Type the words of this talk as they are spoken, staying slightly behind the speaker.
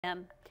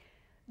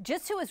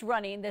Just who is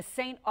running the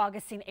St.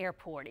 Augustine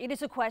Airport? It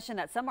is a question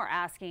that some are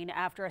asking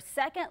after a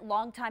second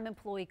longtime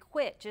employee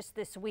quit just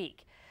this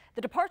week.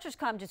 The departures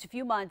come just a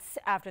few months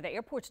after the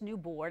airport's new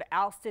board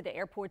ousted the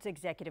airport's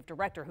executive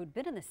director, who'd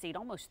been in the seat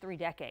almost 3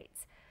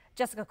 decades.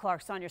 Jessica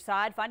Clark's on your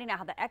side, finding out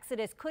how the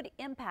exodus could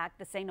impact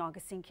the St.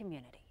 Augustine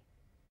community.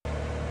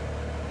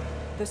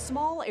 The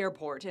small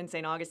airport in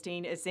St.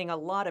 Augustine is seeing a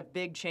lot of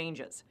big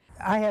changes.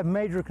 I have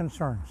major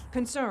concerns.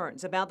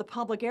 Concerns about the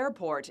public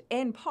airport,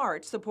 in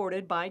part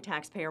supported by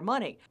taxpayer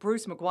money.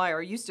 Bruce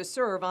McGuire used to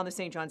serve on the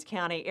St. Johns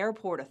County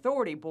Airport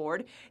Authority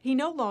Board. He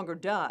no longer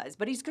does,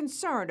 but he's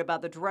concerned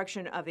about the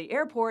direction of the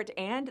airport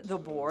and the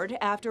board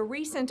after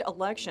recent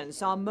elections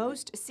saw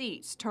most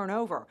seats turn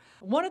over.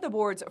 One of the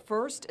board's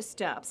first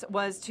steps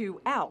was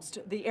to oust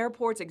the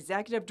airport's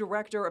executive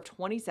director of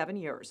 27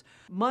 years.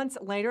 Months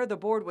later, the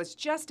board was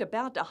just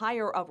about to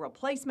hire a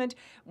replacement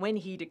when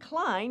he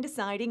declined,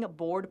 citing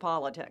board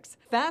politics.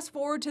 Fast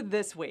forward to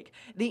this week.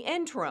 The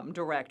interim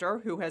director,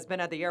 who has been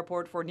at the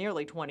airport for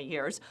nearly 20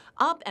 years,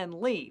 up and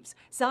leaves,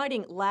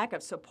 citing lack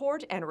of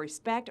support and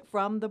respect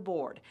from the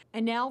board.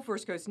 And now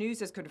First Coast News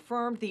has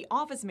confirmed the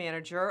office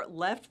manager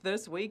left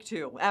this week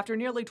too, after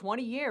nearly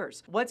 20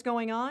 years. What's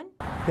going on?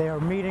 They are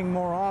meeting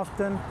more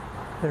often,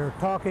 they're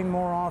talking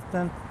more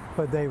often,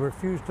 but they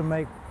refuse to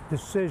make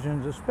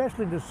decisions,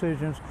 especially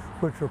decisions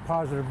which are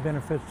positive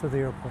benefits to the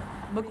airport.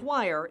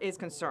 McGuire is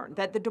concerned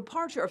that the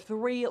departure of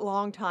 3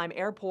 longtime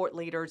airport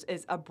leaders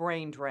is a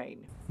brain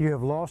drain. You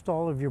have lost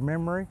all of your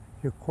memory,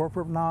 your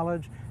corporate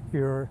knowledge,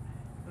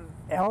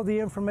 all the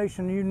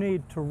information you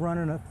need to run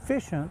an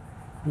efficient,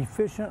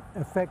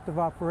 effective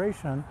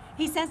operation.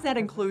 He says that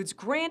includes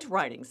grant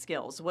writing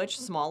skills, which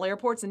small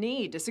airports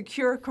need to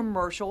secure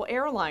commercial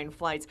airline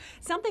flights,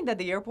 something that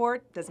the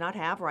airport does not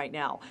have right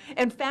now.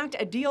 In fact,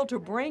 a deal to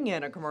bring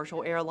in a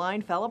commercial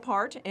airline fell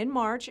apart in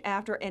March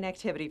after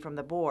inactivity from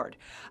the board.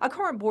 A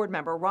current board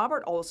member,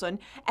 Robert Olson,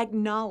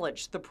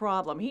 acknowledged the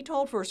problem. He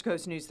told First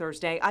Coast News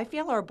Thursday, "I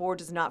feel our board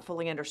does not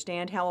fully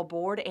understand how a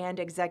board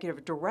and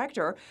executive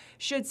director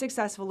should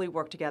successfully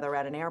work together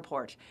at an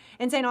airport."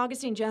 In St.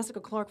 Augustine, Jessica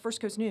Clark, First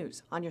Coast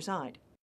News, on your side.